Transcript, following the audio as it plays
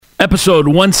Episode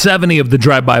 170 of the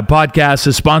Drive-By Podcast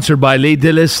is sponsored by Les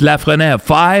Délices Lafrenière.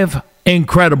 5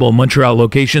 incredible Montreal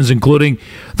locations, including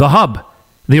The Hub,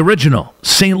 the original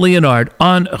St. Leonard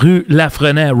on Rue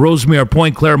Lafrenière, Rosemere,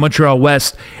 Pointe-Claire, Montreal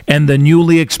West, and the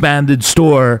newly expanded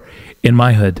store in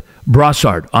my hood,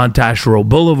 Brossard on Taschereau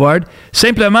Boulevard.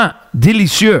 Simplement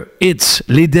délicieux. It's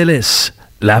Les Délices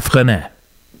Lafrenière.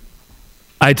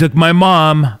 I took my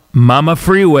mom, Mama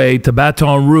Freeway, to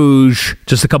Baton Rouge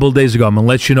just a couple of days ago. I'm going to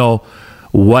let you know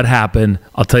what happened.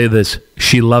 I'll tell you this.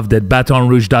 She loved it.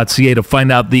 BatonRouge.ca to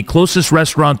find out the closest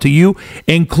restaurant to you,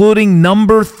 including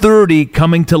number 30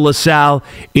 coming to LaSalle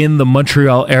in the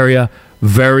Montreal area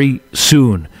very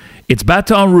soon. It's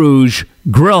Baton Rouge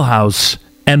Grill House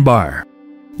and Bar.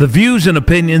 The views and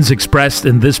opinions expressed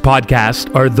in this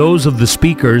podcast are those of the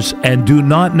speakers and do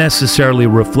not necessarily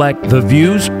reflect the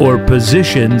views or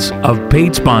positions of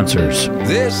paid sponsors.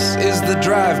 This is The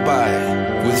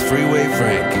Drive-By with Freeway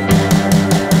Frank.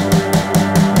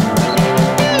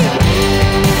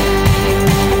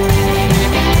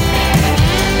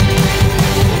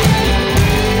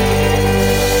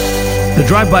 The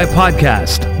Drive-By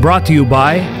Podcast, brought to you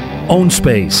by Own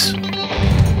Space.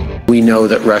 We know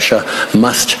that Russia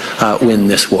must win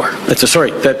this war.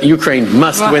 That Ukraine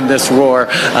must win this war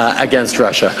against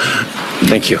Russia.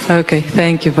 Thank you. Okay,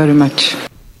 thank you very much.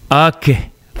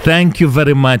 Okay, thank you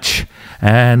very much.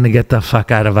 And get the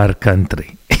fuck out of our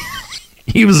country.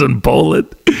 He was in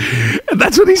Poland. And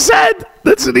that's what he said.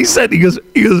 He goes,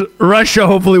 Russia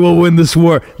hopefully will win this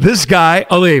war. This guy,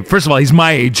 first of all, he's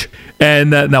my age. And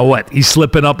now what? He's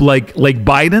slipping up like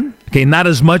Biden? Okay, not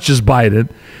as much as Biden.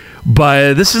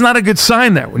 But this is not a good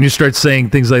sign there when you start saying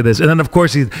things like this. And then, of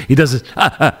course, he does this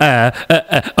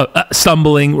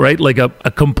stumbling, right? Like a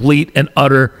complete and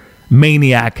utter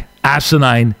maniac,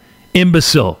 asinine,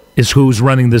 imbecile is who's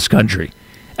running this country.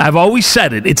 I've always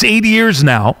said it. It's 80 years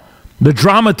now. The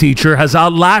drama teacher has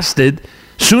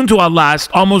soon to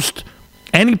outlast almost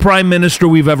any prime minister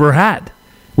we've ever had.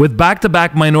 With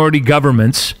back-to-back minority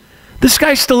governments, this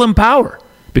guy's still in power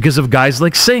because of guys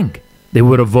like Singh. They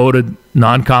would have voted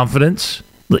non-confidence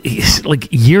like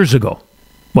years ago.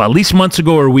 Well, at least months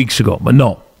ago or weeks ago. But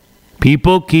no.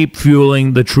 People keep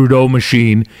fueling the Trudeau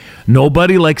machine.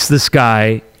 Nobody likes this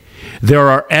guy. There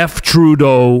are F.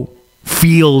 Trudeau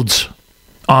fields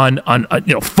on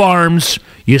farms.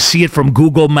 You see it from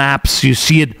Google Maps. You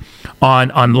see it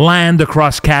on land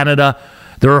across Canada.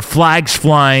 There are flags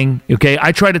flying. Okay,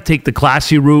 I try to take the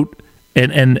classy route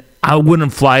and I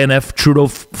wouldn't fly an F. Trudeau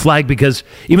flag because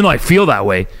even though I feel that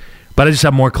way, but I just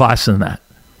have more class than that.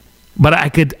 But I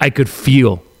could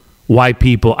feel why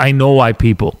I know why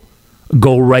people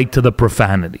go right to the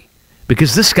profanity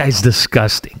because this guy's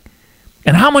disgusting.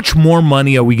 And how much more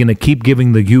money are we going to keep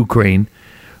giving the Ukraine,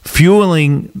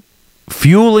 fueling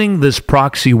this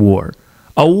proxy war?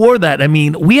 A war that,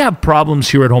 we have problems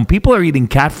here at home. People are eating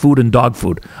cat food and dog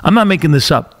food. I'm not making this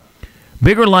up.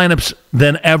 Bigger lineups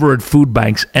than ever at food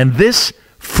banks. And this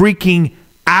freaking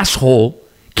asshole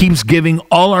keeps giving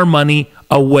all our money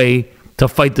away to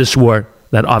fight this war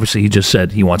that obviously he just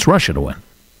said he wants Russia to win.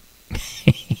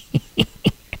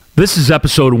 This is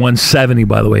episode 170,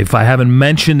 by the way. If I haven't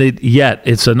mentioned it yet,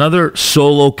 it's another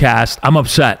solo cast. I'm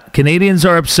upset. Canadians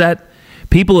are upset.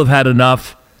 People have had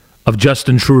enough of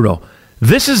Justin Trudeau.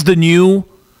 This is the new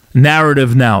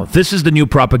narrative now. This is the new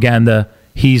propaganda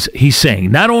he's saying.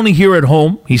 Not only here at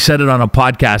home, he said it on a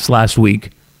podcast last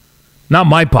week. Not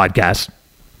my podcast,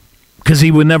 because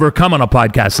he would never come on a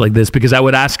podcast like this because I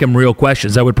would ask him real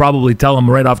questions. I would probably tell him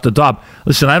right off the top,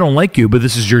 listen, I don't like you, but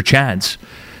this is your chance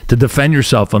to defend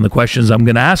yourself on the questions I'm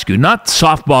going to ask you. Not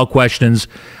softball questions.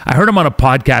 I heard him on a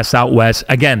podcast out west.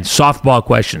 Again, softball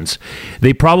questions.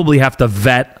 They probably have to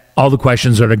vet all the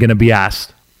questions that are going to be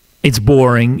asked. It's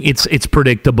boring. It's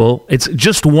predictable. It's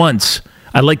just once.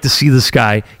 I'd like to see this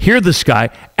guy, hear this guy,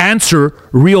 answer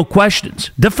real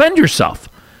questions. Defend yourself.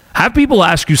 Have people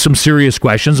ask you some serious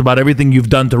questions about everything you've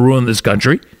done to ruin this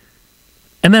country,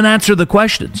 and then answer the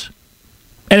questions.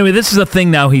 Anyway, this is the thing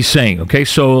now he's saying, okay?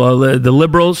 So the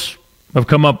Liberals have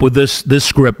come up with this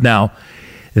script now.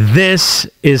 This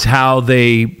is how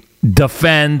they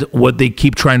defend what they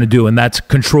keep trying to do, and that's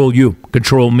control you,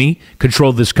 control me,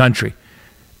 control this country,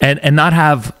 and not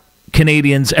have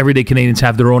everyday Canadians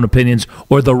have their own opinions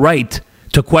or the right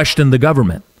to question the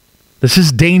government. This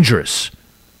is dangerous.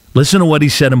 Listen to what he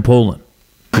said in Poland.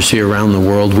 Around the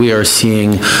world, we are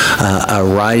seeing a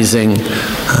rising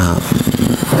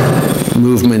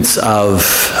movements of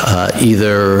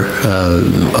either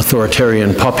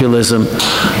authoritarian populism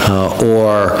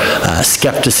or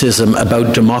skepticism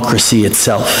about democracy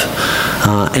itself.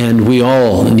 And we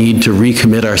all need to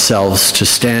recommit ourselves to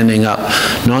standing up,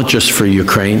 not just for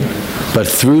Ukraine, but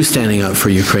through standing up for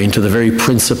Ukraine, to the very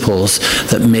principles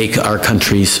that make our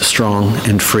countries strong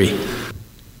and free.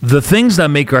 The things that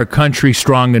make our country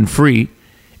strong and free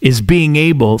is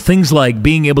things like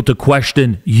being able to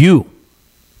question you,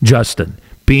 Justin,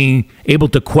 being able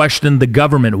to question the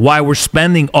government, why we're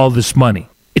spending all this money.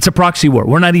 It's a proxy war.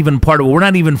 We're not even part of it. We're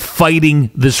not even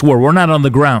fighting this war. We're not on the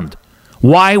ground.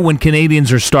 Why when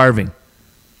Canadians are starving?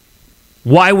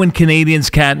 Why when Canadians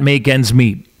can't make ends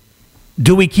meet?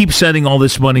 Do we keep sending all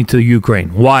this money to Ukraine?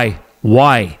 Why?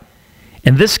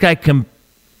 And this guy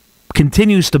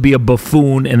continues to be a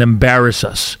buffoon and embarrass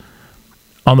us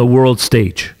on the world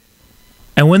stage.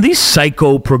 And when these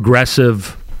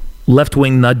psycho-progressive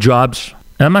left-wing nut jobs,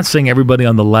 and I'm not saying everybody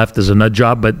on the left is a nut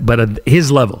job, but at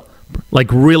his level,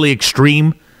 like really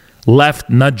extreme left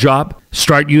nut job,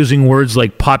 start using words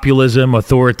like populism,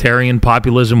 authoritarian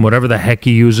populism, whatever the heck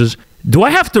he uses. Do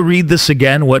I have to read this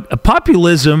again? What a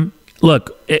populism,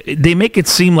 look, they make it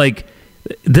seem like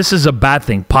this is a bad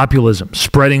thing, populism,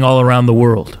 spreading all around the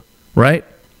world, right?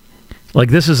 Like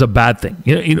this is a bad thing.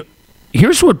 You know,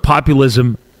 here's what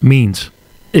populism means.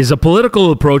 Is a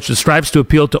political approach that strives to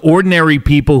appeal to ordinary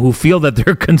people who feel that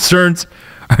their concerns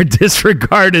are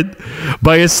disregarded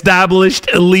by established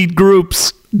elite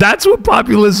groups. That's what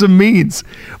populism means.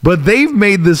 But they've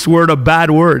made this word a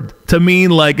bad word to mean,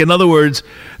 like, in other words,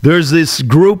 there's this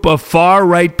group of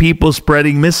far-right people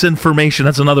spreading misinformation.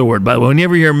 That's another word. But when you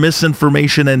ever hear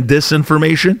misinformation and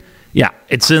disinformation, yeah,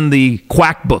 it's in the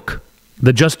quack book,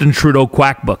 the Justin Trudeau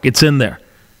quack book. It's in there.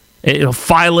 It'll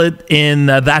file it in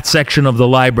that section of the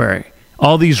library.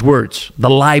 All these words, the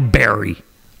library.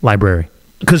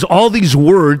 Because all these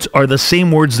words are the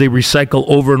same words they recycle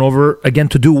over and over again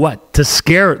to do what? To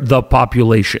scare the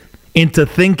population into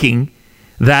thinking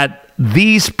that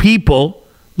these people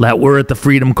that were at the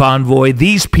Freedom Convoy,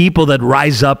 these people that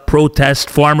rise up, protest,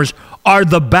 farmers, are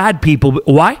the bad people.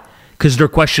 Why? Because they're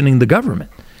questioning the government.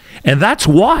 And that's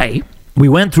why we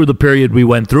went through the period we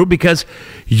went through, because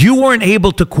you weren't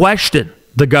able to question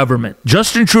the government.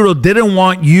 Justin Trudeau didn't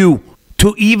want you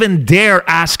to even dare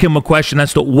ask him a question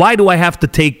as to why do I have to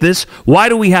take this? Why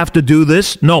do we have to do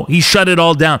this? No, he shut it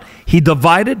all down. He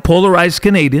divided, polarized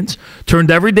Canadians, turned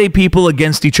everyday people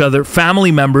against each other,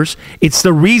 family members. It's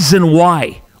the reason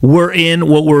why we're in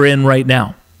what we're in right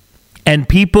now. And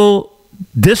people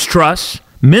mistrust,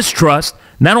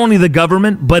 not only the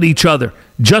government, but each other.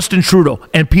 Justin Trudeau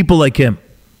and people like him.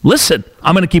 Listen,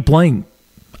 I'm going to keep playing.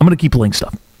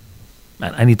 Stuff.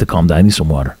 Man, I need to calm down. I need some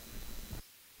water.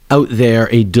 Out there,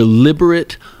 a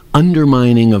deliberate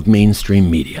undermining of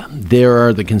mainstream media. There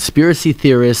are the conspiracy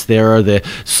theorists, there are the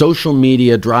social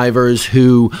media drivers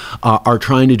who are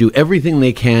trying to do everything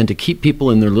they can to keep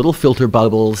people in their little filter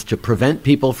bubbles, to prevent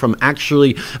people from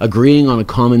actually agreeing on a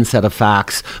common set of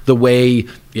facts, the way,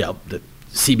 the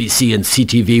CBC and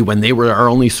CTV, when they were our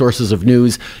only sources of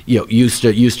news, used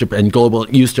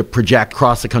to project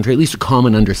across the country at least a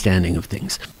common understanding of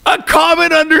things. A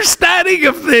common understanding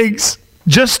of things.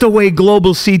 Just the way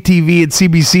global CTV and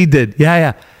CBC did.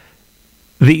 Yeah.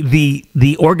 The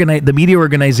media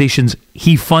organizations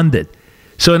he funded.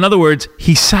 So in other words,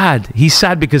 he's sad. He's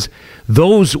sad because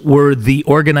those were the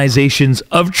organizations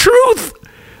of truth,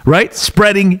 right?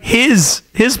 Spreading his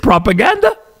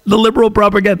propaganda, the liberal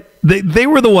propaganda. They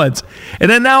were the ones. And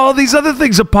then now all these other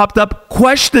things have popped up.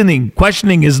 Questioning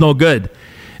is no good.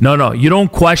 No, you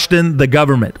don't question the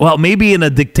government. Well, maybe in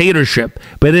a dictatorship,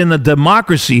 but in a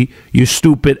democracy, you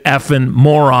stupid effing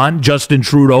moron, Justin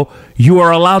Trudeau, you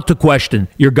are allowed to question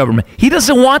your government. He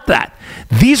doesn't want that.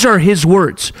 These are his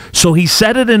words. So he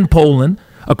said it in Poland,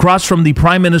 across from the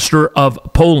Prime Minister of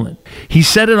Poland. He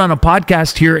said it on a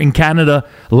podcast here in Canada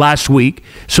last week.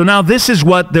 So now this is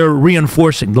what they're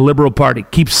reinforcing. The Liberal Party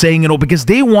keeps saying it because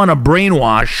they want to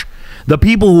brainwash the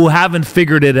people who haven't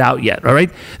figured it out yet, all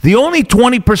right? The only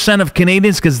 20% of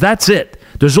Canadians, because that's it.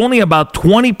 There's only about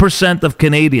 20% of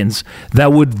Canadians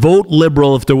that would vote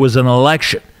Liberal if there was an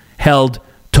election held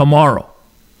tomorrow.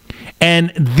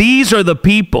 And these are the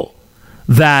people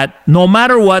that, no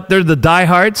matter what, they're the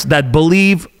diehards that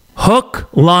believe hook,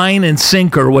 line, and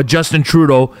sinker what Justin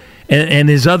Trudeau and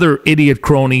his other idiot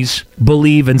cronies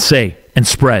believe and say and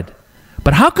spread.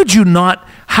 But how could you not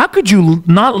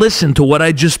listen to what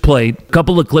I just played, a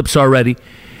couple of clips already,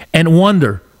 and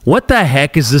wonder, what the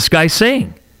heck is this guy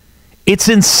saying? It's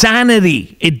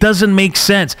insanity. It doesn't make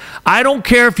sense. I don't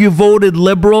care if you voted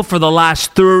liberal for the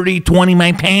last 30, 20.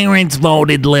 My parents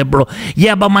voted liberal.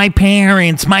 Yeah, but my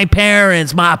parents.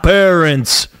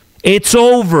 It's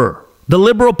over. The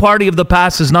Liberal Party of the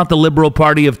past is not the Liberal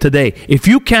Party of today. If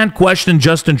you can't question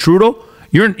Justin Trudeau,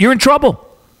 you're in trouble.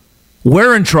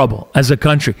 We're in trouble as a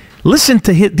country. Listen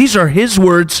to these are his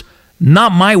words,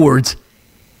 not my words.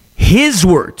 His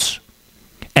words.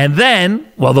 And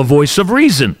then, the voice of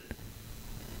reason.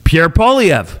 Pierre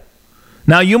Poilievre.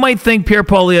 Now, you might think Pierre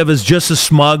Poilievre is just a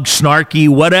smug, snarky,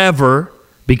 whatever,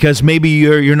 because maybe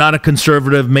you're not a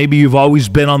conservative, maybe you've always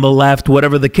been on the left,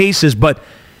 whatever the case is. But,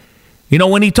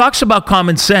 when he talks about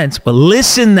common sense, but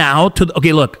listen now to,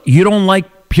 look, you don't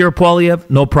like Pierre Poilievre?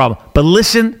 No problem. But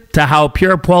listen to how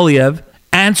Pierre Poilievre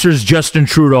answers Justin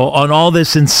Trudeau on all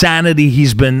this insanity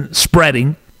he's been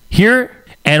spreading here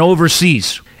and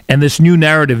overseas. And this new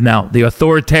narrative now, the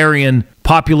authoritarian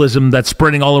populism that's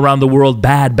spreading all around the world,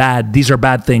 bad, these are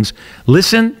bad things.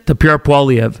 Listen to Pierre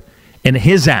Poilievre and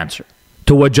his answer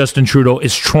to what Justin Trudeau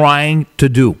is trying to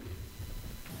do.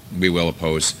 We will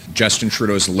oppose Justin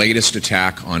Trudeau's latest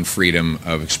attack on freedom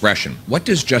of expression. What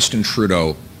does Justin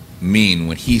Trudeau mean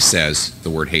when he says the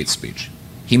word hate speech?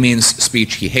 He means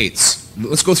speech he hates.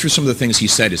 Let's go through some of the things he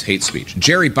said is hate speech.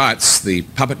 Jerry Butts, the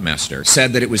puppet master,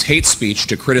 said that it was hate speech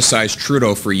to criticize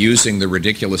Trudeau for using the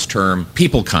ridiculous term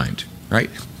people kind, right?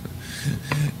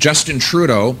 Justin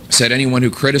Trudeau said anyone who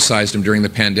criticized him during the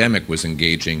pandemic was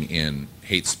engaging in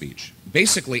hate speech.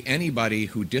 Basically, anybody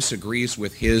who disagrees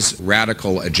with his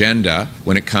radical agenda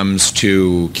when it comes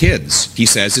to kids, he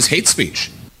says, is hate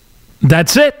speech.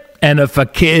 That's it. And if a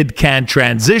kid can't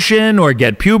transition or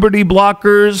get puberty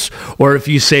blockers, or if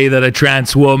you say that a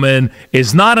trans woman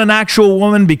is not an actual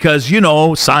woman because,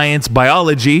 science,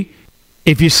 biology,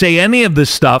 if you say any of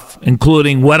this stuff,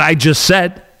 including what I just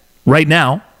said right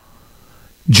now,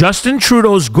 Justin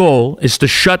Trudeau's goal is to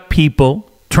shut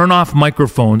people, turn off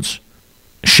microphones,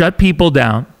 shut people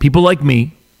down, people like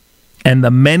me, and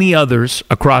the many others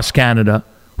across Canada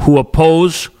who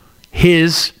oppose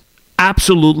his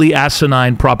absolutely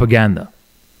asinine propaganda.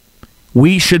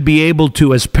 We should be able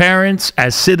to, as parents,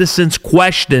 as citizens,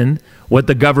 question what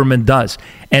the government does.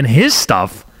 And his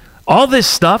stuff, all this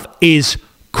stuff is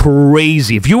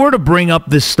crazy. If you were to bring up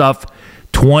this stuff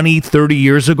 20, 30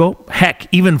 years ago, heck,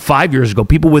 even 5 years ago,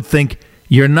 people would think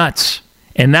you're nuts.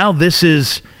 And now this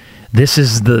is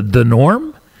the norm.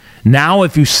 Now,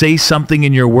 if you say something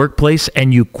in your workplace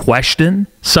and you question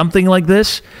something like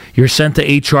this, you're sent to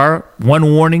HR,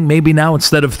 one warning, maybe now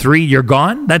instead of 3, you're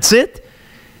gone. That's it.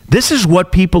 This is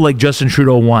what people like Justin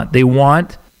Trudeau want. They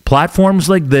want platforms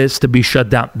like this to be shut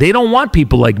down. They don't want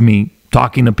people like me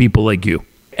talking to people like you.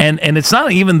 And it's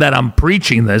not even that I'm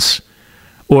preaching this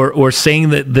or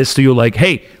saying this to you like,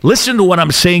 hey, listen to what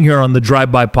I'm saying here on the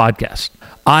Drive-By podcast.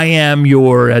 I am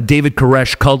your David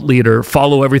Koresh cult leader.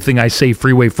 Follow everything I say,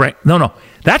 Freeway Frank. No.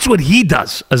 That's what he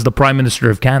does as the Prime Minister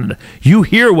of Canada. You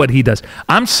hear what he does.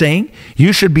 I'm saying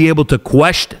you should be able to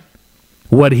question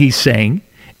what he's saying.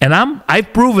 And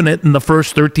I've proven it in the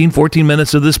first 13, 14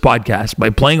 minutes of this podcast by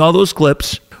playing all those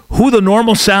clips. Who the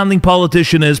normal sounding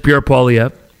politician is, Pierre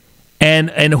Poilievre,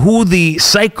 and who the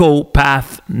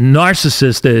psychopath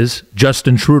narcissist is,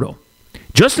 Justin Trudeau.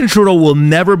 Justin Trudeau will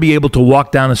never be able to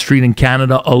walk down a street in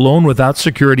Canada alone without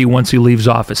security once he leaves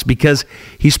office because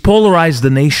he's polarized the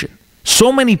nation.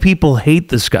 So many people hate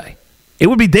this guy. It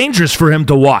would be dangerous for him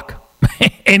to walk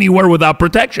anywhere without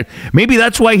protection. Maybe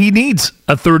that's why he needs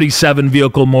a 37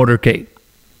 vehicle motorcade.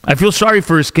 I feel sorry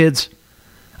for his kids.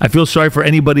 I feel sorry for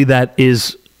anybody that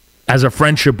has a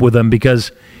friendship with him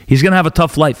because he's going to have a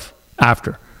tough life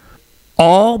after.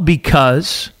 All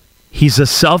because he's a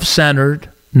self-centered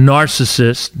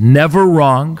narcissist, never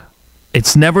wrong.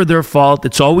 It's never their fault.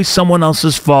 It's always someone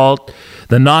else's fault.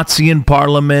 The Nazi in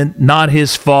Parliament, not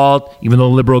his fault, even though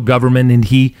the Liberal government and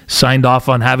he signed off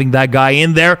on having that guy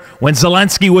in there when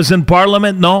Zelensky was in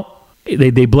Parliament. No,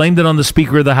 they blamed it on the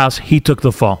Speaker of the House. He took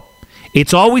the fall.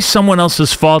 It's always someone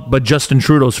else's fault but Justin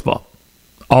Trudeau's fault.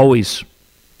 Always.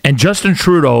 And Justin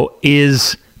Trudeau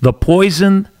is the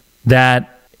poison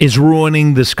that is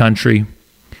ruining this country.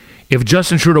 If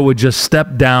Justin Trudeau would just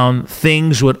step down,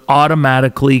 things would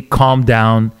automatically calm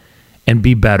down and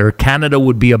be better. Canada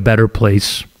would be a better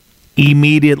place.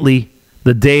 Immediately,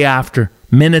 the day after,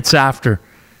 minutes after,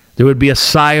 there would be a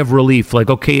sigh of relief. Like,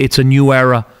 okay, it's a new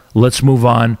era. Let's move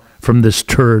on from this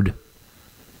turd.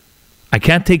 I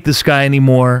can't take this guy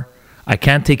anymore. I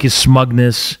can't take his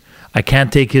smugness. I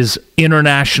can't take his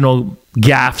international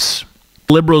gaffes.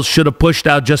 Liberals should have pushed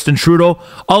out Justin Trudeau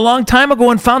a long time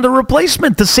ago and found a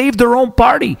replacement to save their own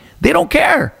party. They don't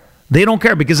care. They don't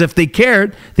care, because if they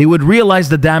cared, they would realize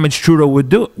the damage Trudeau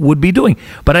would be doing.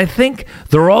 But I think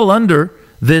they're all under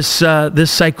this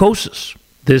psychosis,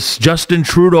 this Justin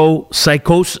Trudeau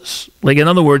psychosis. Like, in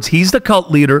other words, he's the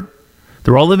cult leader.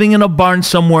 They're all living in a barn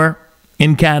somewhere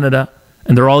in Canada,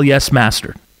 and they're all yes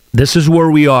mastered. This is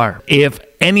where we are. If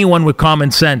anyone with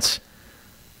common sense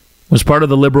was part of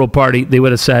the Liberal Party, they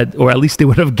would have said, or at least they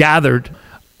would have gathered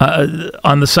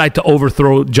on the side to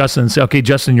overthrow Justin and say, okay,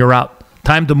 Justin, you're out.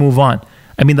 Time to move on.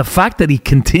 I mean, the fact that he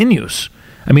continues.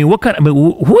 I mean,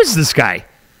 who is this guy?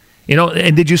 You know,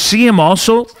 and did you see him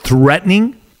also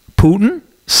threatening Putin,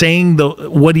 saying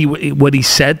what he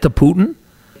said to Putin,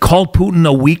 called Putin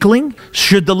a weakling?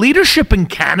 Should the leadership in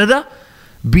Canada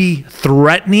be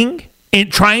threatening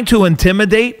and trying to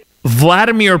intimidate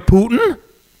Vladimir Putin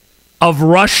of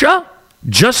Russia?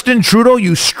 Justin Trudeau,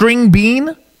 you string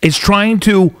bean, is trying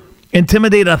to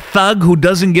intimidate a thug who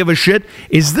doesn't give a shit.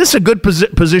 Is this a good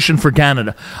position for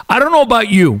Canada? I don't know about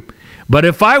you, but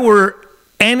if I were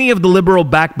any of the Liberal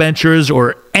backbenchers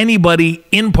or anybody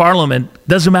in Parliament,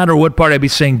 doesn't matter what party, I'd be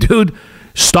saying, dude,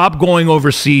 stop going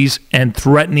overseas and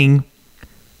threatening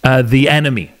the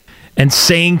enemy and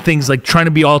saying things like trying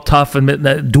to be all tough.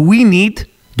 And do we need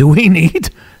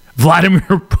Vladimir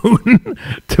Putin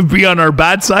to be on our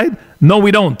bad side? No,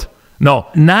 we don't. No,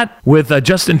 not with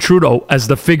Justin Trudeau as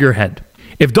the figurehead.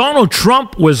 If Donald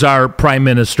Trump was our prime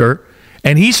minister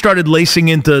and he started lacing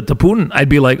into Putin, I'd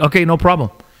be like, okay, no problem.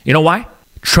 You know why?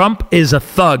 Trump is a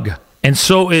thug, and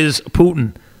so is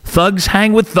Putin. Thugs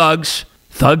hang with thugs.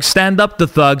 Thugs stand up to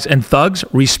thugs, and thugs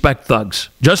respect thugs.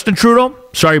 Justin Trudeau,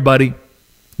 sorry, buddy.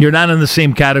 You're not in the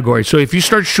same category. So if you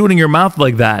start shooting your mouth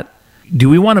like that,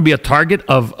 do we want to be a target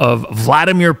of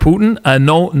Vladimir Putin?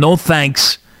 No,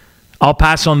 thanks. I'll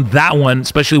pass on that one,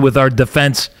 especially with our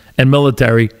defense and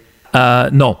military.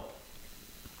 No.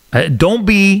 Don't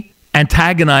be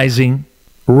antagonizing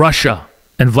Russia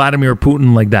and Vladimir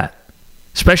Putin like that,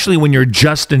 especially when you're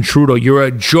Justin Trudeau. You're a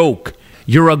joke.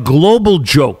 You're a global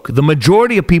joke. The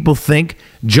majority of people think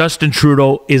Justin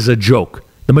Trudeau is a joke.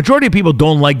 The majority of people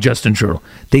don't like Justin Trudeau.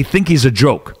 They think he's a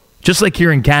joke, just like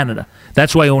here in Canada.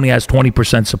 That's why he only has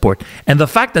 20% support. And the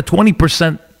fact that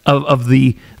 20% of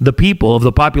the people, of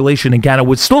the population in Canada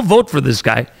would still vote for this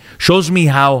guy shows me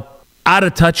how out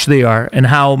of touch they are, and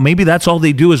how maybe that's all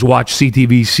they do is watch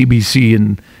CTV,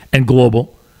 CBC, and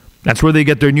Global. That's where they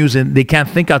get their news, and they can't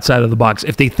think outside of the box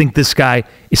if they think this guy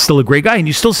is still a great guy. And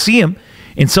you still see him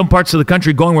in some parts of the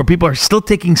country going where people are still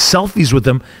taking selfies with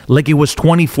him like it was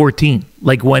 2014,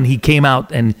 like when he came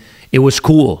out and it was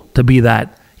cool to be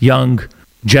that young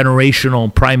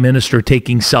generational prime minister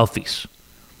taking selfies.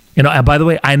 You know, and by the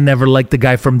way, I never liked the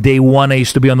guy from day one. I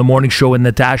used to be on the morning show with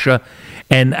Natasha,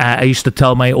 and I used to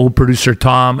tell my old producer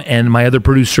Tom and my other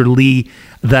producer Lee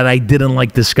that I didn't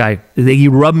like this guy. He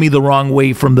rubbed me the wrong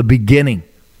way from the beginning.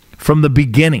 From the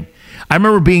beginning. I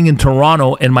remember being in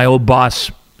Toronto and my old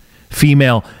boss,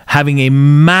 female, having a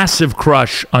massive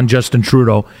crush on Justin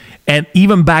Trudeau. And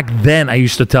even back then, I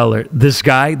used to tell her, this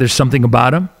guy, there's something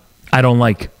about him I don't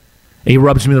like. He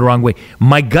rubs me the wrong way.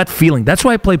 My gut feeling, that's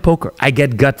why I play poker. I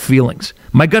get gut feelings.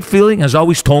 My gut feeling has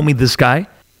always told me this guy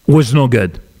was no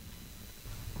good.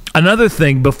 Another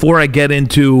thing, before I get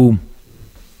into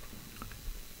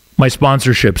my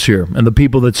sponsorships here and the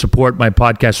people that support my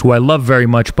podcast, who I love very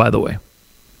much, by the way,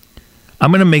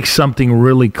 I'm going to make something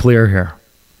really clear here.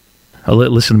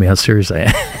 Listen to me, how serious I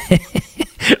am.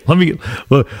 Let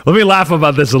me laugh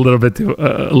about this a little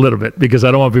bit, because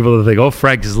I don't want people to think, oh,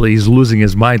 Frank he's losing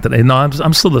his mind today. No,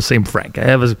 I'm still the same Frank. I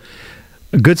have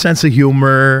a good sense of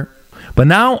humor, but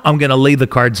now I'm going to lay the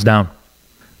cards down.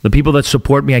 The people that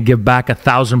support me, I give back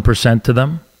 1,000% to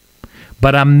them,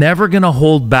 but I'm never going to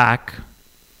hold back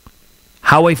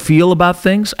how I feel about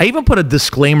things. I even put a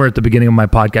disclaimer at the beginning of my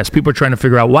podcast. People are trying to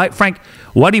figure out, why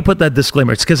do you put that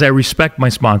disclaimer? It's because I respect my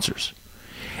sponsors.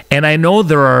 And I know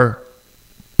there are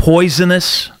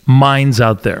poisonous minds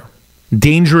out there,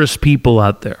 dangerous people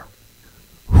out there,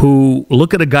 who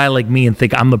look at a guy like me and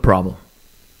think I'm the problem.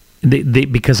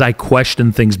 Because I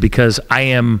question things, because I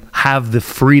have the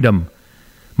freedom,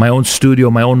 my own studio,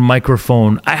 my own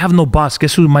microphone. I have no boss.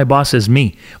 Guess who my boss is?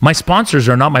 Me. My sponsors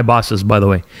are not my bosses, by the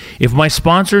way. If my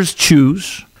sponsors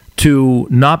choose to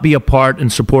not be a part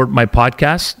and support my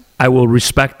podcast, I will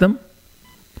respect them.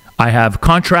 I have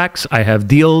contracts. I have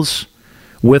deals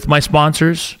with my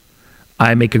sponsors.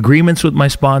 I make agreements with my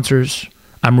sponsors.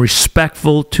 I'm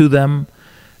respectful to them.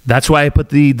 That's why I put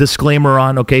the disclaimer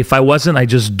on. Okay, if I wasn't, I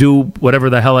just do whatever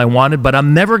the hell I wanted, but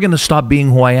I'm never going to stop being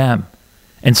who I am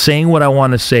and saying what I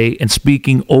want to say and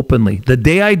speaking openly. The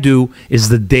day I do is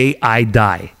the day I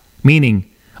die. Meaning,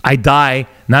 I die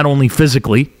not only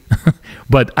physically,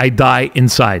 but I die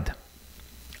inside.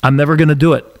 I'm never going to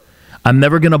do it. I'm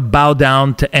never going to bow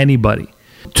down to anybody.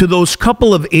 To those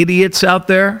couple of idiots out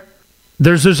there,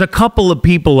 there's a couple of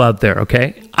people out there,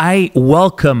 okay? I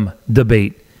welcome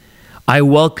debate. I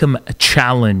welcome a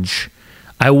challenge.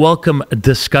 I welcome a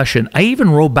discussion. I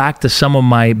even wrote back to some of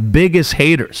my biggest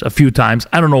haters a few times.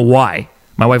 I don't know why.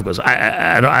 My wife goes,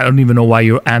 I don't even know why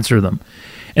you answer them.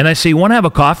 And I say, you want to have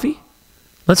a coffee?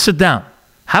 Let's sit down.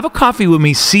 Have a coffee with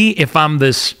me. See if I'm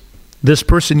this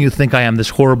person you think I am, this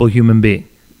horrible human being.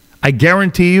 I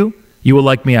guarantee you will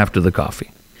like me after the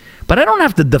coffee. But I don't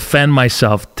have to defend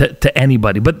myself to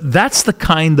anybody. But that's the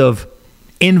kind of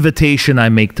invitation I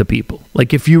make to people.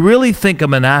 Like, if you really think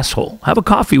I'm an asshole, have a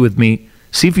coffee with me.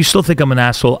 See if you still think I'm an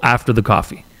asshole after the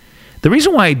coffee. The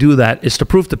reason why I do that is to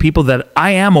prove to people that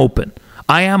I am open.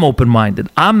 I am open-minded.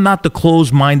 I'm not the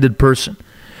closed-minded person.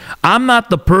 I'm not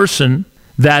the person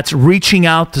that's reaching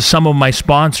out to some of my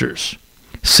sponsors,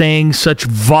 saying such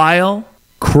vile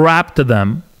crap to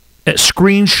them,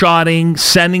 screenshotting,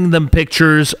 sending them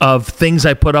pictures of things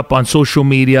I put up on social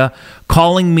media,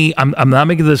 calling me, I'm not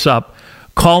making this up,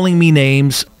 calling me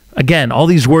names. Again, all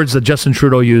these words that Justin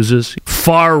Trudeau uses,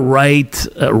 far right,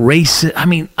 racist. I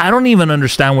mean, I don't even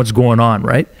understand what's going on,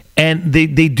 right? And they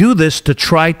do this to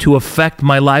try to affect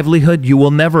my livelihood. You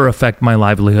will never affect my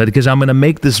livelihood, because I'm going to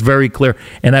make this very clear.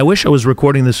 And I wish I was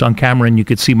recording this on camera and you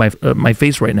could see my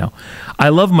face right now. I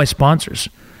love my sponsors,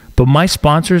 but my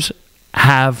sponsors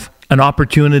have an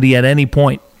opportunity at any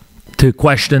point to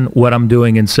question what I'm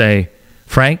doing and say,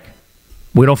 Frank,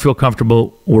 we don't feel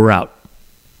comfortable, we're out.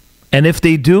 And if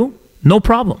they do, no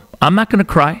problem. I'm not going to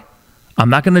cry. I'm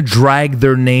not going to drag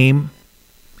their name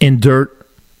in dirt.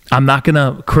 I'm not going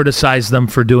to criticize them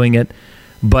for doing it.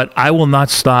 But I will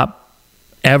not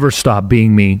ever stop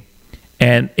being me.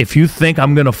 And if you think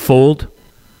I'm going to fold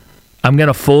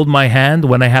my hand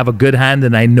when I have a good hand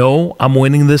and I know I'm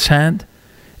winning this hand,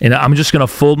 and I'm just going to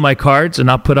fold my cards and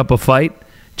not put up a fight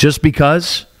just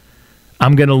because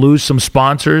I'm going to lose some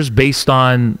sponsors based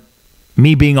on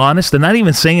me being honest and not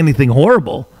even saying anything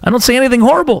horrible. I don't say anything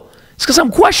horrible. It's because I'm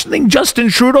questioning Justin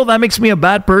Trudeau. That makes me a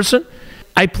bad person.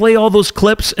 I play all those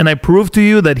clips and I prove to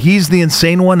you that he's the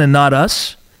insane one and not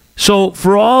us. So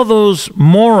for all those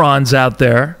morons out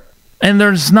there, and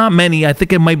there's not many, I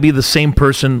think it might be the same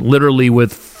person literally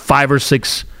with 5 or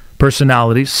 6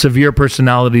 personalities, severe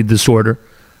personality disorder,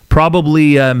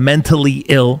 probably mentally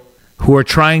ill, who are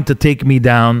trying to take me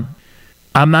down.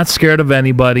 I'm not scared of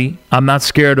anybody. I'm not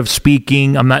scared of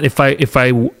speaking. I'm not. If I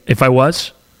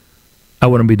was, I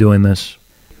wouldn't be doing this.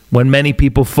 When many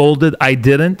people folded, I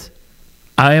didn't.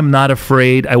 I am not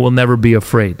afraid. I will never be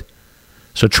afraid.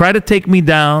 So try to take me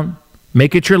down.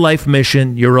 Make it your life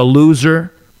mission. You're a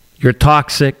loser. You're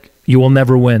toxic. You will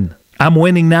never win. I'm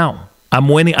winning now. I'm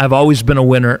winning. I've always been a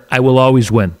winner. I will always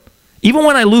win. Even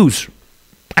when I lose,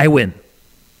 I win.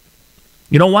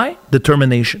 You know why?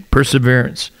 Determination,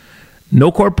 perseverance. No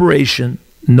corporation,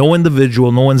 no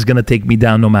individual, no one's going to take me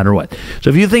down no matter what. So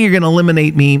if you think you're going to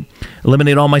eliminate me,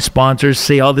 eliminate all my sponsors,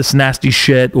 say all this nasty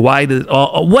shit,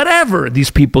 whatever these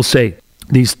people say,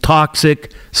 these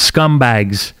toxic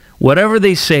scumbags, whatever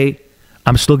they say,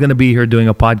 I'm still going to be here doing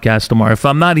a podcast tomorrow. If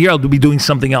I'm not here, I'll be doing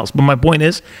something else. But my point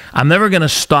is, I'm never going to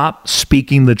stop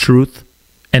speaking the truth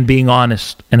and being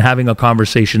honest and having a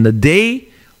conversation. The day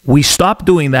we stop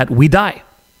doing that, we die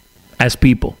as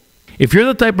people. If you're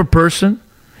the type of person,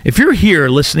 if you're here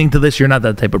listening to this, you're not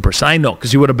that type of person. I know,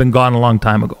 because you would have been gone a long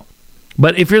time ago.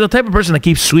 But if you're the type of person that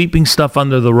keeps sweeping stuff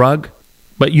under the rug,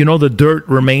 but you know the dirt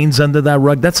remains under that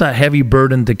rug, that's a heavy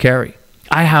burden to carry.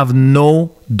 I have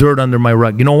no dirt under my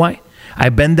rug. You know why? I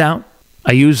bend down,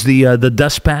 I use the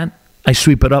dustpan, I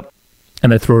sweep it up,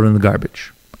 and I throw it in the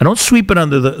garbage. I don't sweep it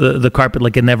under the carpet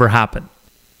like it never happened.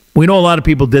 We know a lot of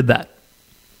people did that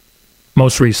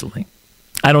most recently.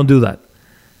 I don't do that.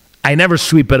 I never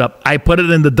sweep it up. I put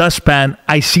it in the dustpan.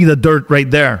 I see the dirt right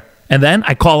there. And then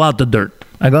I call out the dirt.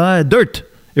 I go, dirt,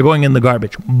 you're going in the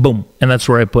garbage. Boom. And that's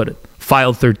where I put it.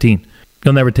 File 13.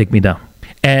 You'll never take me down.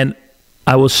 And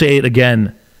I will say it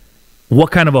again. What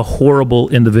kind of a horrible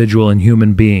individual and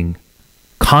human being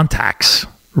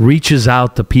reaches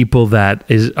out to people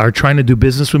that are trying to do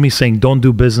business with me, saying, don't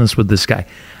do business with this guy.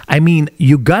 I mean,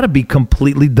 you got to be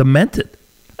completely demented.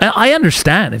 I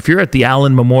understand if you're at the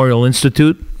Allen Memorial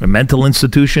Institute, a mental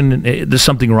institution, there's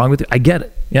something wrong with you. I get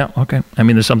it. Yeah, okay. I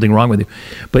mean, there's something wrong with you.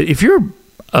 But if you're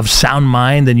of sound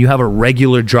mind and you have a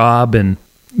regular job and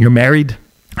you're married,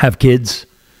 have kids,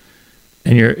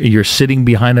 and you're sitting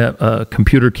behind a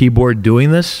computer keyboard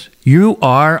doing this, you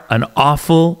are an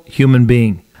awful human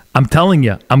being. I'm telling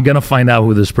you, I'm going to find out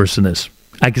who this person is,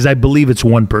 because I believe it's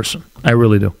one person. I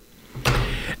really do.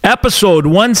 Episode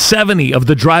 170 of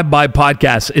the Drive-By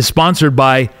Podcast is sponsored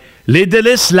by Les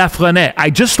Délices Lafrenière. I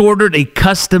just ordered a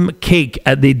custom cake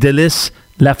at Les Délices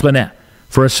Lafrenière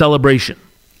for a celebration.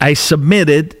 I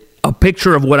submitted a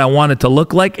picture of what I want it to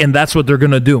look like, and that's what they're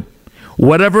going to do.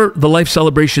 Whatever the life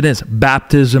celebration is,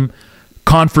 baptism,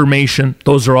 confirmation,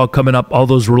 those are all coming up, all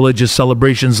those religious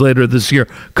celebrations later this year,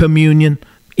 communion,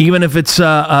 even if it's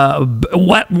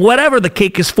whatever the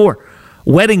cake is for.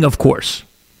 Wedding, of course.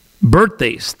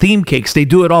 Birthdays, theme cakes, they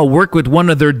do it all. Work with one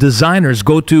of their designers.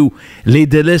 Go to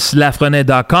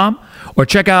lesdeliceslafrenière.com or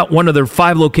check out one of their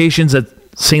 5 locations at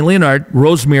St. Leonard,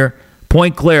 Rosemere,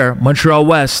 Pointe Claire, Montreal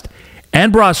West,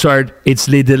 and Brossard. It's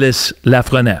Les Délices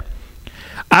Lafrenière.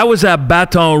 I was at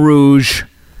Baton Rouge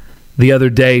the other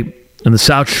day in the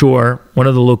South Shore, one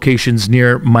of the locations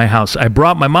near my house.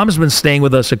 My mom's been staying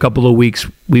with us a couple of weeks.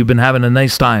 We've been having a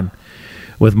nice time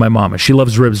with my mom. She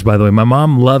loves ribs, by the way. My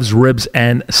mom loves ribs,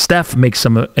 and Steph makes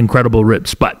some incredible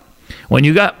ribs. But when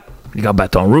you got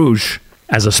Baton Rouge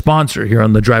as a sponsor here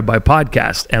on the Drive-By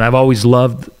Podcast, and I've always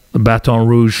loved the Baton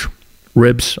Rouge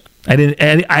ribs. I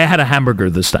had a hamburger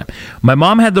this time. My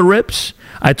mom had the ribs.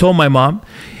 I told my mom.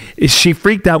 She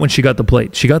freaked out when she got the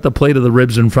plate. She got the plate of the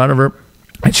ribs in front of her,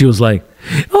 and she was like,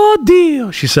 "Oh,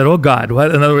 dear." She said, "Oh, God." What?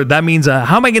 In other words, that means,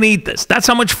 how am I going to eat this? That's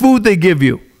how much food they give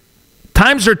you.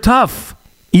 Times are tough.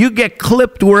 You get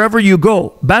clipped wherever you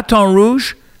go. Baton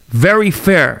Rouge, very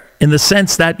fair in the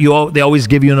sense that they always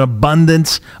give you an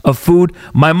abundance of food.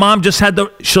 My mom just had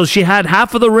so she had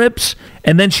half of the ribs,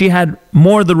 and then she had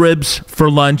more of the ribs for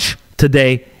lunch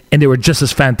today, and they were just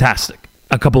as fantastic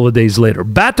a couple of days later.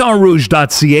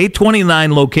 BatonRouge.ca,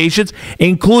 29 locations,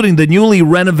 including the newly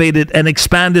renovated and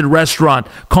expanded restaurant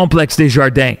Complexe des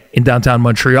Jardins in downtown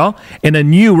Montreal, and a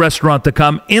new restaurant to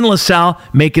come in LaSalle,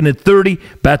 making it 30.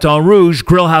 Baton Rouge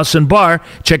Grill House and Bar.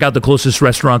 Check out the closest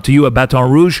restaurant to you at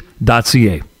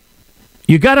BatonRouge.ca.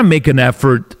 You got to make an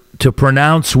effort to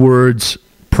pronounce words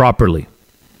properly.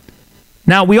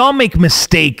 Now, we all make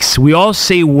mistakes. We all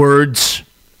say words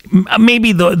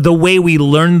maybe the way we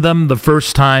learned them the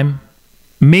first time.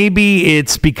 Maybe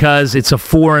it's because it's a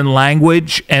foreign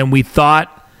language and we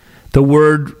thought the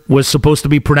word was supposed to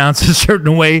be pronounced a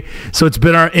certain way, so it's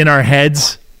been in our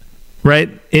heads, right?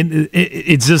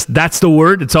 It's just, that's the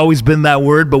word. It's always been that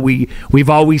word, but we've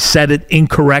always said it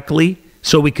incorrectly,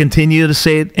 so we continue to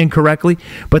say it incorrectly.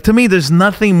 But to me, there's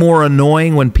nothing more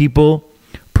annoying when people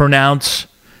pronounce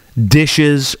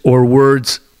dishes or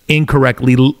words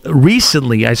incorrectly.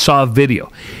 Recently, I saw a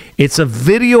video. It's a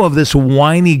video of this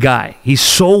whiny guy. He's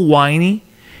so whiny,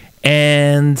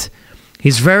 and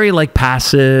he's very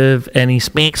passive, and he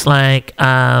speaks so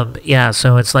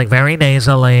it's very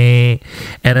nasally,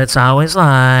 and it's always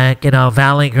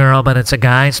Valley Girl, but it's a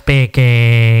guy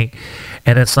speaking,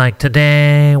 and it's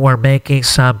today we're making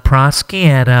some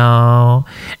prosciutto,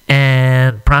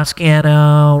 and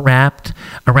prosciutto wrapped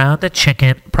around the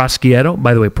chicken. Prosciutto,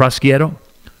 by the way, prosciutto.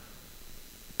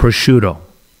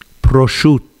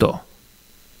 Prosciutto.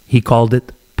 He called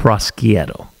it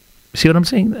prosciutto. See what I'm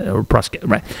saying? Or prosciutto,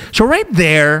 right? So right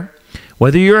there,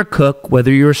 whether you're a cook,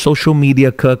 whether you're a social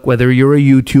media cook, whether you're a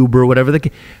YouTuber, whatever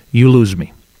you lose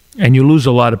me. And you lose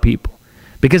a lot of people.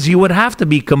 Because you would have to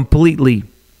be completely,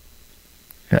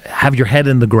 have your head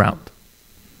in the ground,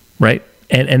 right?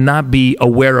 And not be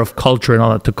aware of culture and all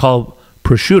that to call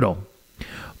prosciutto.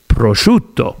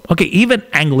 Okay, even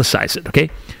anglicize it,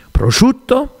 okay?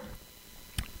 Prosciutto,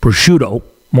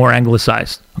 more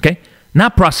anglicized, okay?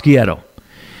 Not prosciutto.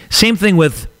 Same thing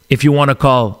with, if you want to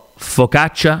call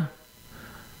focaccia,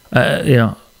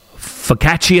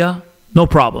 focaccia, no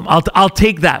problem. I'll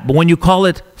take that. But when you call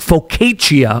it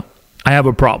focaccia, I have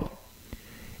a problem.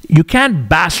 You can't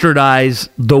bastardize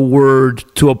the word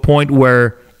to a point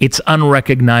where it's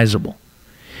unrecognizable.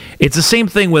 It's the same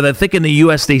thing with, I think in the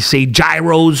U.S. they say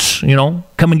gyros,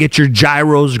 come and get your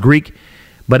gyros, Greek.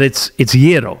 But it's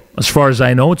gyro. As far as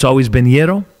I know, it's always been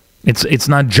gyro. It's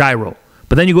not gyro.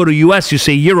 But then you go to U.S., you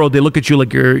say gyro, they look at you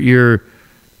like you're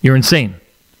insane.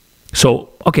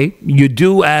 So, okay, you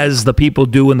do as the people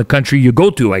do in the country you go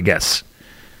to, I guess.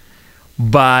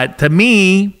 But to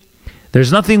me,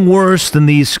 there's nothing worse than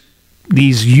these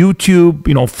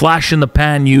YouTube, flash in the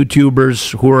pan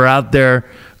YouTubers who are out there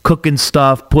cooking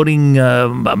stuff, putting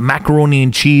macaroni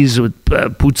and cheese with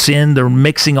poutine, they're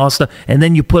mixing all stuff, and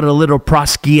then you put a little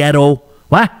prosciutto.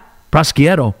 What?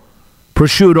 Prosciutto.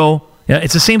 Prosciutto. Yeah,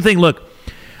 it's the same thing. Look,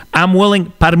 I'm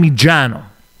willing Parmigiano.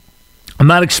 I'm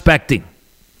not expecting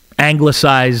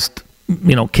anglicized,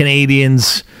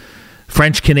 Canadians,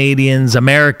 French Canadians,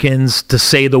 Americans to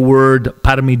say the word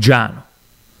Parmigiano.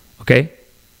 Okay?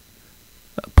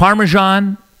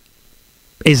 Parmesan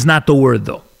is not the word,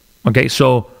 though. Okay,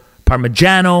 so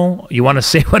Parmigiano, you want to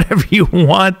say whatever you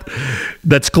want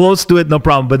that's close to it, no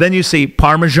problem. But then you say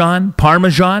Parmesan,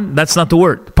 that's not the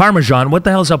word. Parmesan, what the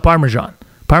hell is a Parmesan?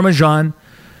 Parmesan,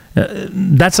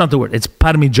 that's not the word. It's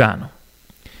Parmigiano.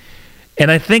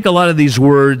 And I think a lot of these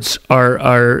words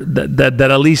are that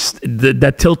at least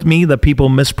that tilt me, that people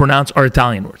mispronounce, are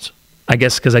Italian words. I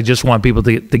guess because I just want people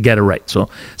to get it right. So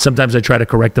sometimes I try to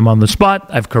correct them on the spot.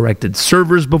 I've corrected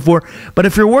servers before. But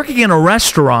if you're working in a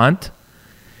restaurant,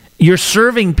 you're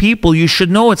serving people, you should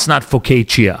know it's not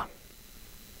focaccia.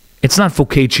 It's not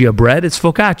focaccia bread, it's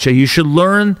focaccia. You should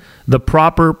learn the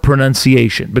proper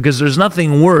pronunciation, because there's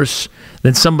nothing worse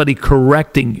than somebody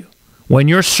correcting you when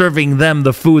you're serving them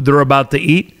the food they're about to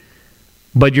eat,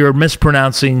 but you're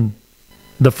mispronouncing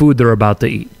the food they're about to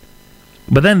eat.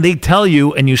 But then they tell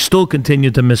you and you still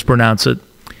continue to mispronounce it.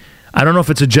 I don't know if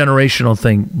it's a generational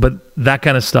thing, but that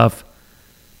kind of stuff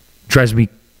drives me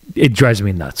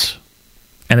nuts.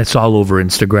 And it's all over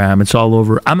Instagram. It's all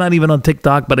over. I'm not even on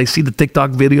TikTok, but I see the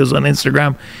TikTok videos on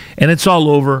Instagram, and it's all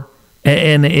over.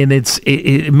 And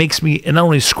it makes me not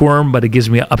only squirm, but it gives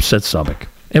me an upset stomach.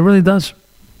 It really does.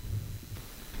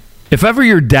 If ever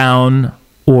you're down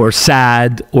or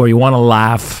sad or you want to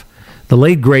laugh, the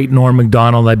late, great Norm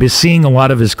Macdonald, I've been seeing a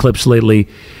lot of his clips lately.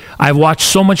 I've watched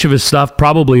so much of his stuff,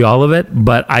 probably all of it,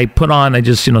 but I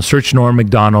just search Norm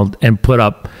Macdonald and put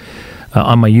up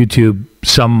on my YouTube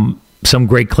some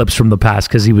great clips from the past,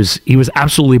 because he was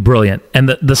absolutely brilliant. And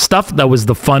the stuff that was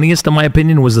the funniest, in my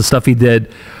opinion, was the stuff he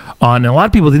did on, and a lot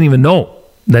of people didn't even know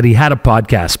that he had a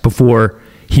podcast before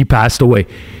he passed away.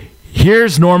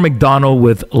 Here's Norm Macdonald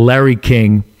with Larry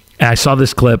King. And I saw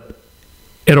this clip.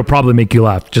 It'll probably make you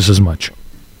laugh just as much.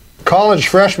 College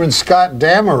freshman Scott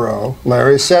Damerow,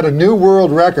 Larry, set a new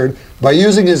world record by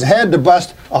using his head to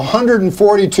bust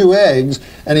 142 eggs,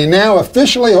 and he now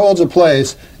officially holds a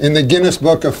place in the Guinness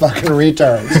Book of fucking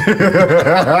retards.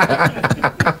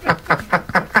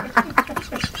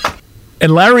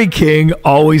 And Larry King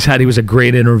he was a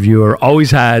great interviewer,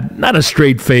 always had, not a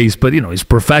straight face, but he's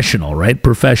professional, right?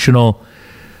 Professional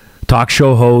talk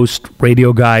show host,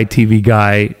 radio guy, TV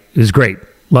guy. He was great.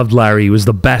 Loved Larry. He was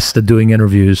the best at doing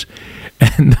interviews.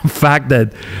 And the fact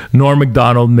that Norm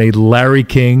Macdonald made Larry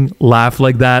King laugh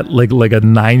like that, like a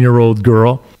 9-year-old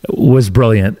girl, was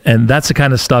brilliant. And that's the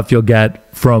kind of stuff you'll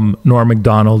get from Norm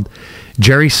Macdonald.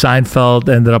 Jerry Seinfeld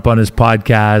ended up on his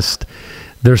podcast.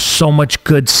 There's so much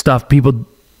good stuff people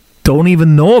don't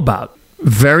even know about.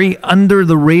 Very under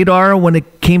the radar when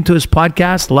it came to his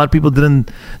podcast. A lot of people didn't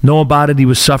know about it. He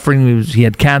was suffering. He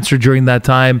had cancer during that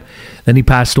time. Then he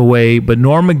passed away. But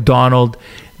Norm Macdonald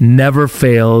never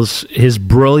fails. His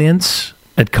brilliance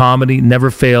at comedy never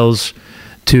fails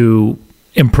to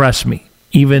impress me.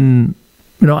 Even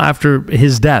after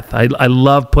his death. I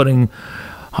love putting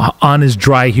on his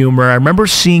dry humor. I remember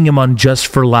seeing him on Just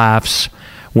for Laughs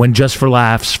when Just for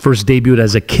Laughs first debuted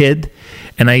as a kid.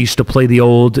 And I used to play the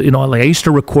old, I used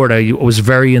to record. I was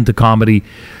very into comedy.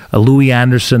 Louis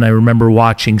Anderson, I remember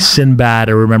watching. Sinbad,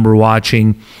 I remember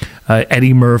watching.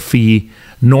 Eddie Murphy.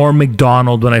 Norm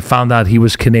Macdonald, when I found out he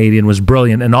was Canadian, was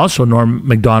brilliant. And also Norm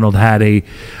Macdonald had a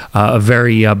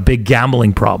very big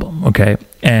gambling problem, okay?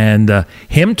 And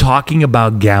him talking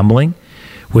about gambling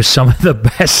was some of the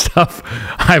best stuff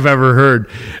I've ever heard.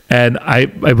 And I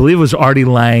believe it was Artie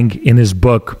Lang in his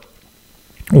book,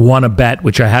 Wanna Bet,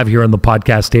 which I have here on the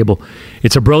podcast table.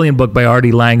 It's a brilliant book by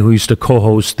Artie Lang, who used to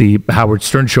co-host the Howard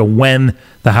Stern show when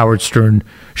the Howard Stern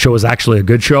show was actually a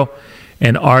good show.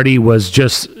 And Artie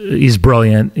he's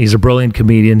brilliant. He's a brilliant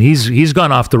comedian. He's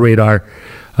gone off the radar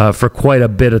for quite a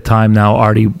bit of time now.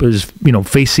 Artie is,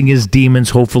 facing his demons.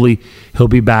 Hopefully he'll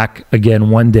be back again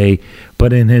one day.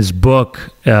 But in his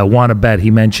book, Wanna Bet,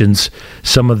 he mentions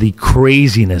some of the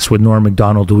craziness with Norm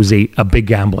Macdonald, who was a big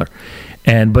gambler.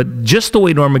 But just the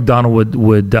way Norm Macdonald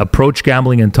would approach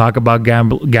gambling and talk about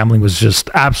gambling was just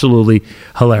absolutely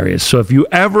hilarious. So if you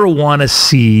ever want to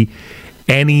see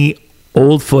any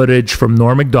old footage from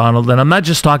Norm Macdonald, and I'm not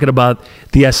just talking about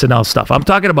the SNL stuff. I'm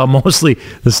talking about mostly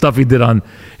the stuff he did on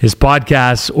his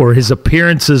podcasts or his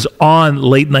appearances on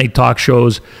late night talk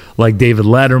shows like David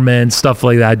Letterman, stuff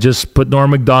like that. Just put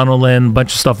Norm Macdonald in, a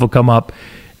bunch of stuff will come up,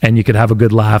 and you could have a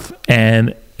good laugh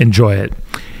and enjoy it.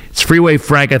 It's Freeway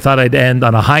Frank. I thought I'd end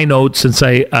on a high note since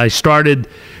I started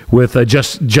with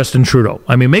Justin Trudeau.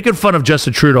 I mean, making fun of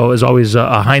Justin Trudeau is always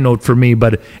a high note for me,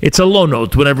 but it's a low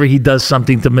note whenever he does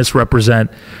something to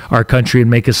misrepresent our country and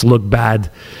make us look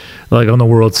bad like on the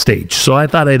world stage. So I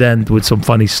thought I'd end with some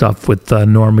funny stuff with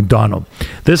Norm Macdonald.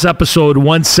 This episode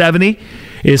 170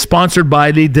 is sponsored by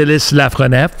Les Délices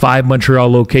Lafrenière, 5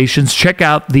 Montreal locations. Check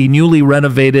out the newly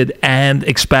renovated and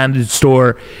expanded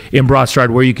store in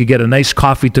Brossard where you could get a nice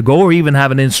coffee to go or even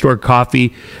have an in-store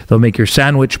coffee. They'll make your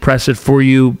sandwich, press it for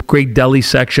you. Great deli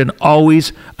section.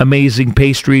 Always amazing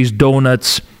pastries,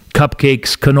 donuts,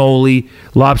 cupcakes, cannoli,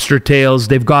 lobster tails.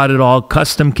 They've got it all.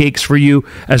 Custom cakes for you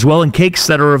as well, and cakes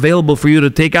that are available for you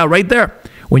to take out right there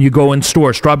when you go in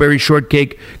store. Strawberry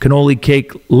shortcake, cannoli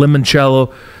cake,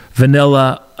 limoncello,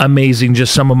 vanilla, amazing.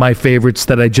 Just some of my favorites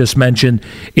that I just mentioned.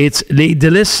 It's Les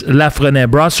Délices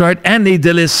Lafrenière, Brossard, and Les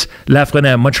Délices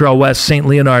Lafrenière, Montreal West, St.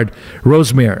 Leonard,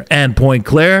 Rosemere, and Pointe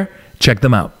Claire. Check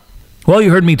them out. Well,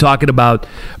 you heard me talking about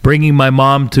bringing my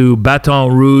mom to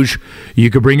Baton Rouge.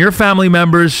 You could bring your family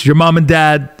members, your mom and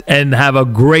dad, and have a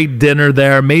great dinner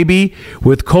there, maybe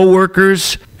with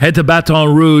coworkers. Head to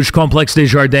Baton Rouge, Complexe des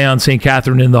Jardins on St.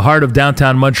 Catherine in the heart of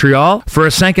downtown Montreal for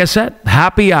a 5 à 7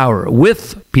 happy hour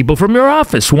with people from your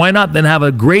office. Why not then have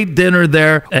a great dinner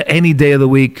there any day of the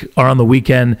week or on the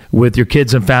weekend with your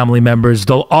kids and family members.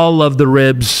 They'll all love the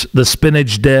ribs, the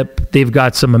spinach dip. They've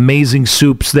got some amazing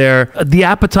soups there. The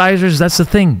appetizers, that's the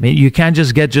thing. You can't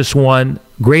just get just one.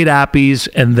 Great appies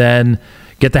and then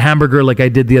get the hamburger like I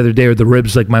did the other day or the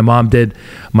ribs like my mom did.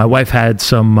 My wife had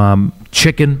some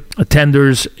chicken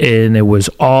tenders, and it was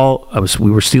all,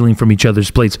 we were stealing from each other's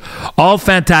plates. All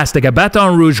fantastic. At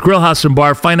Baton Rouge Grill House and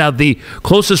Bar, find out the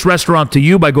closest restaurant to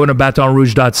you by going to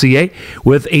batonrouge.ca.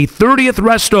 With a 30th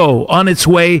resto on its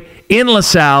way in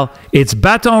LaSalle, it's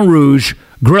Baton Rouge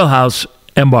Grill House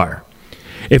and Bar.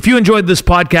 If you enjoyed this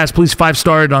podcast, please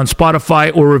 5-star it on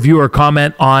Spotify or review or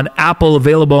comment on Apple,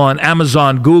 available on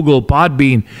Amazon, Google,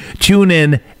 Podbean,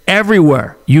 TuneIn,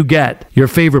 everywhere you get your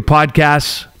favorite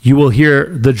podcasts. You will hear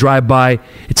The Drive-By.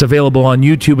 It's available on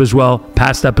YouTube as well.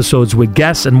 Past episodes with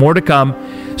guests and more to come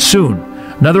soon.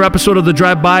 Another episode of The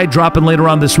Drive-By dropping later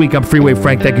on this week. I'm Freeway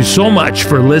Frank. Thank you so much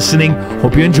for listening.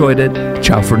 Hope you enjoyed it.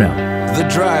 Ciao for now. The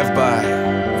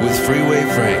Drive-By with Freeway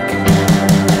Frank.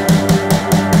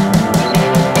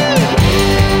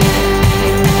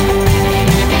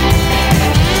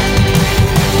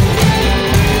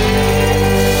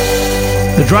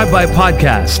 The Drive-By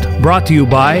Podcast, brought to you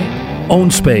by Own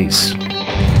Space.